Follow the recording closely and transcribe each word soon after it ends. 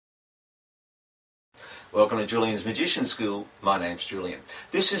Welcome to Julian's Magician School. My name's Julian.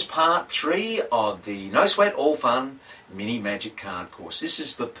 This is part 3 of the No Sweat All Fun Mini Magic Card course. This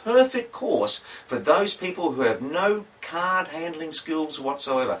is the perfect course for those people who have no card handling skills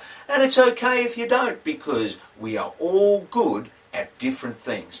whatsoever. And it's okay if you don't, because we are all good at different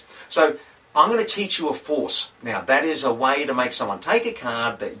things. So I'm going to teach you a force. Now that is a way to make someone take a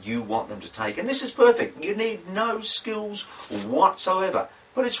card that you want them to take. And this is perfect. You need no skills whatsoever.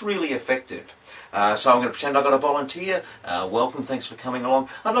 But it's really effective. So I'm going to pretend I've got a volunteer. Welcome, thanks for coming along.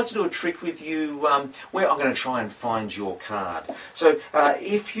 I'd like to do a trick with you where I'm going to try and find your card. So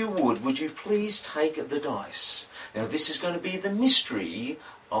if you would you please take the dice. Now this is going to be the mystery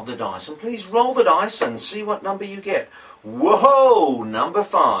of the dice. And please roll the dice and see what number you get. Whoa, number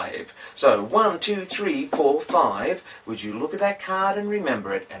 5. So 1, 2, 3, 4, 5. Would you look at that card and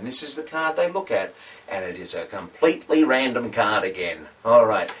remember it? And this is the card they look at. And it is a completely random card again.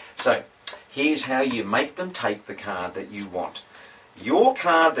 Alright, so here's how you make them take the card that you want. Your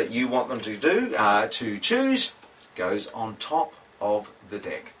card that you want them to choose goes on top of the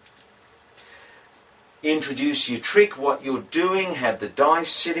deck. Introduce your trick, what you're doing, have the dice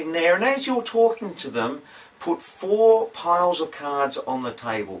sitting there, and as you're talking to them, put 4 piles of cards on the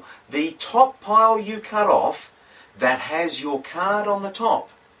table. The top pile you cut off that has your card on the top,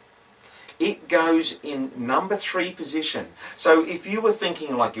 it goes in number 3 position. So if you were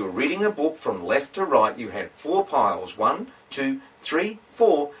thinking like you're reading a book from left to right, you had 4 piles, 1, 2, 3,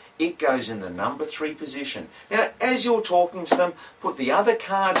 4, it goes in the number 3 position. Now as you're talking to them, put the other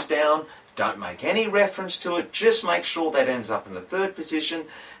cards down. Don't make any reference to it, just make sure that ends up in the 3rd position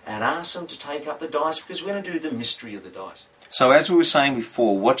and ask them to take up the dice, because we're going to do the mystery of the dice. So as we were saying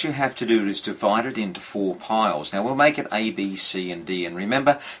before, what you have to do is divide it into 4 piles. Now we'll make it A, B, C and D, and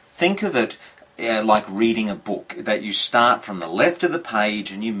remember, think of it like reading a book, that you start from the left of the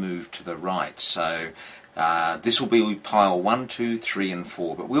page and you move to the right. So this will be pile 1, 2, 3 and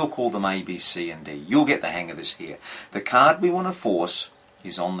 4, but we'll call them A, B, C and D. You'll get the hang of this here. The card we want to force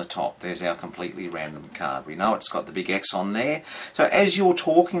is on the top. There's our completely random card. We know it's got the big X on there. So as you're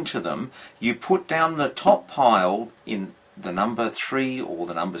talking to them, you put down the top pile in the number 3 or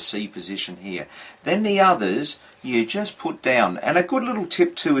the number C position here. Then the others you just put down. And a good little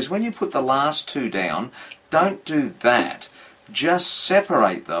tip too is when you put the last 2 down, don't do that. Just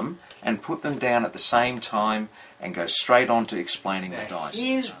separate them and put them down at the same time and go straight on to explaining the dice.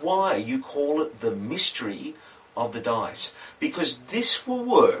 Here's why you call it the mystery of the dice, because this will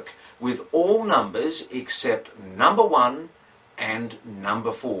work with all numbers except number 1 and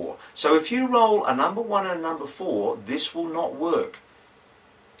number 4. So if you roll a number 1 and a number 4, this will not work,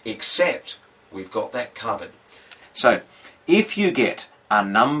 except we've got that covered. So if you get a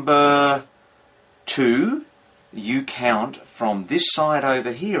number 2, you count from this side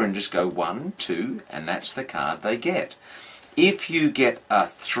over here and just go 1, 2, and that's the card they get. If you get a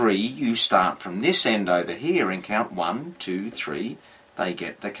 3, you start from this end over here and count 1, 2, 3, they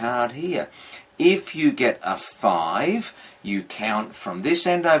get the card here. If you get a 5, you count from this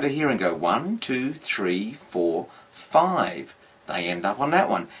end over here and go 1, 2, 3, 4, 5. They end up on that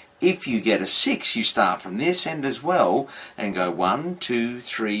one. If you get a 6, you start from this end as well and go 1, 2,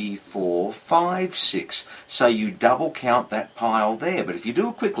 3, 4, 5, 6. So you double count that pile there. But if you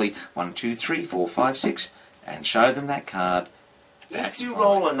do it quickly, 1, 2, 3, 4, 5, 6, and show them that card, that's if you fine.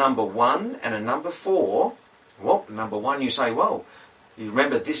 Roll a number 1 and a number 4, well, number 1 you say, well, you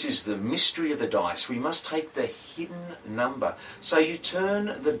remember this is the mystery of the dice. We must take the hidden number. So you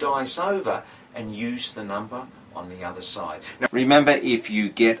turn the dice over and use the number on the other side. Now, remember, if you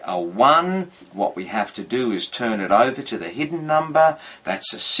get a 1, what we have to do is turn it over to the hidden number.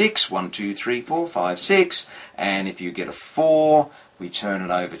 That's a 6, 1, 2, 3, 4, 5, 6. And if you get a 4, we turn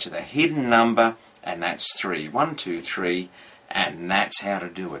it over to the hidden number, and that's 3. 1, 2, 3, and that's how to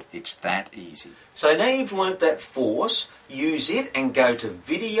do it. It's that easy. So now you've learnt that force, use it and go to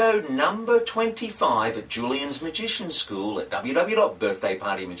video number 25 at Julian's Magician School at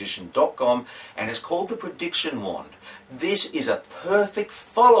www.birthdaypartymagician.com, and it's called the Prediction Wand. This is a perfect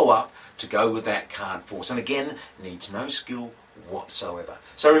follow-up to go with that card force, and again, needs no skill whatsoever.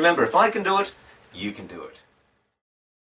 So remember, if I can do it, you can do it.